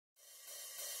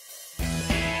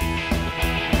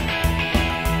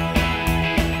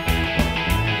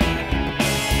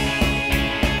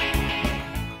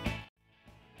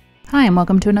Hi and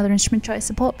welcome to another instrument choice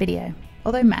support video.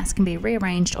 Although mass can be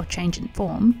rearranged or changed in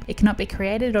form, it cannot be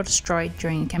created or destroyed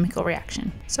during a chemical reaction.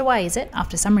 So why is it,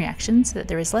 after some reactions, that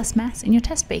there is less mass in your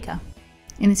test beaker?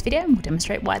 In this video, we'll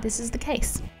demonstrate why this is the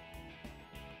case.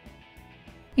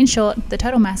 In short, the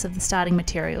total mass of the starting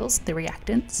materials, the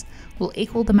reactants, will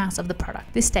equal the mass of the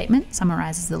product. This statement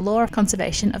summarizes the law of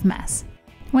conservation of mass.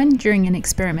 When, during an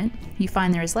experiment, you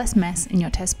find there is less mass in your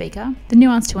test beaker, the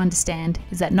nuance to understand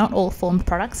is that not all formed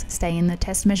products stay in the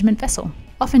test measurement vessel.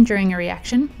 Often during a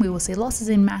reaction, we will see losses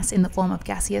in mass in the form of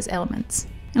gaseous elements.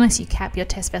 Unless you cap your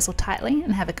test vessel tightly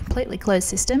and have a completely closed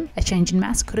system, a change in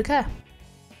mass could occur.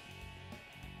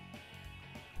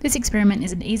 This experiment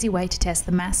is an easy way to test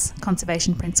the mass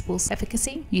conservation principle's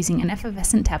efficacy using an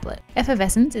effervescent tablet.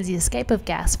 Effervescence is the escape of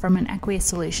gas from an aqueous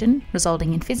solution,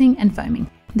 resulting in fizzing and foaming.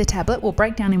 The tablet will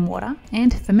break down in water,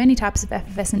 and for many types of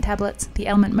effervescent tablets, the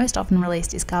element most often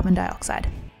released is carbon dioxide.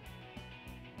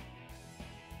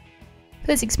 For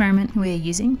this experiment, we are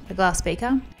using a glass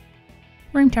beaker,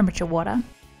 room temperature water,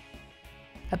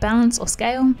 a balance or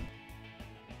scale,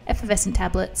 effervescent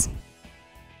tablets,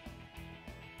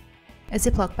 a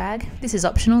Ziploc bag, this is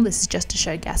optional, this is just to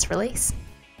show gas release,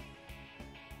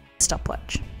 a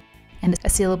stopwatch, and a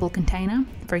sealable container,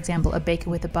 for example a beaker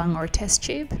with a bung or a test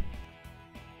tube.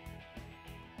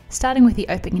 Starting with the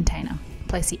open container,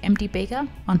 place the empty beaker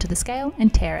onto the scale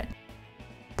and tare it.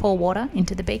 Pour water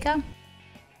into the beaker.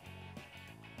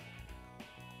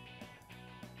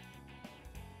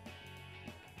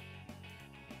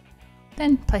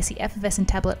 Then place the effervescent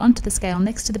tablet onto the scale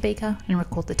next to the beaker and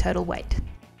record the total weight.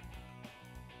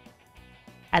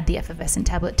 Add the effervescent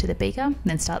tablet to the beaker,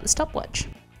 then start the stopwatch.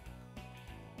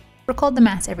 Record the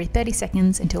mass every 30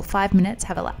 seconds until 5 minutes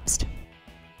have elapsed.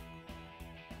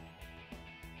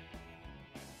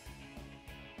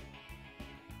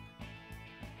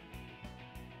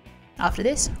 After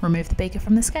this, remove the beaker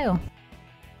from the scale.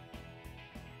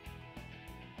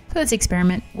 For this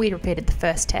experiment, we repeated the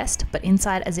first test, but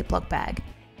inside a Ziploc bag.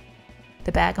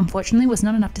 The bag unfortunately was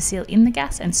not enough to seal in the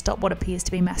gas and stop what appears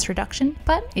to be mass reduction,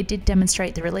 but it did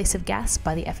demonstrate the release of gas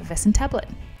by the effervescent tablet.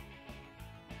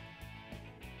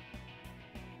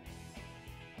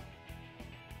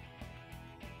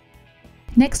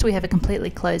 Next, we have a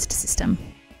completely closed system.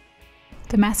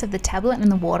 The mass of the tablet and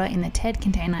the water in the TED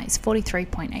container is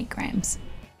 43.8 grams.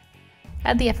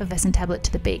 Add the effervescent tablet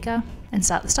to the beaker and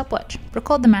start the stopwatch.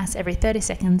 Record the mass every 30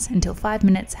 seconds until 5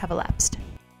 minutes have elapsed.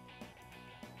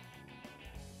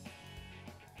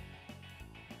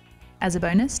 As a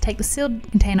bonus, take the sealed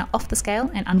container off the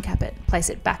scale and uncap it. Place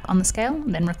it back on the scale,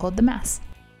 then record the mass.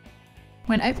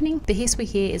 When opening, the hiss we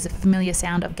hear is a familiar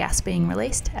sound of gas being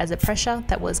released as the pressure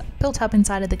that was built up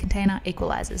inside of the container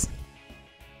equalizes.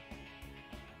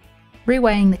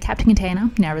 Reweighing the capped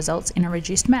container now results in a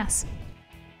reduced mass.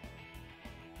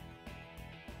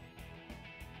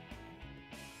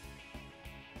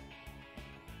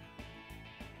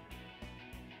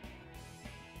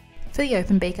 For the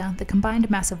open beaker, the combined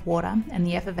mass of water and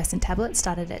the effervescent tablet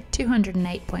started at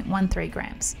 208.13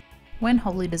 grams. When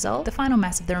wholly dissolved, the final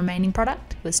mass of the remaining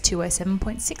product was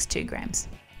 207.62 grams.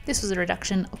 This was a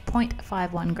reduction of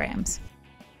 0.51 grams.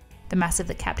 The mass of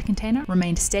the capped container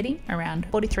remained steady around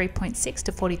 43.6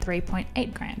 to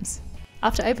 43.8 grams.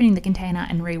 After opening the container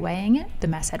and reweighing it, the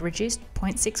mass had reduced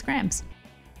 0.6 grams.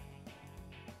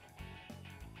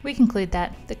 We conclude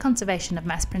that the conservation of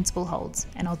mass principle holds,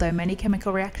 and although many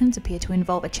chemical reactions appear to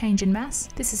involve a change in mass,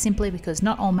 this is simply because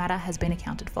not all matter has been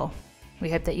accounted for.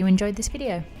 We hope that you enjoyed this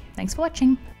video. Thanks for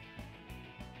watching!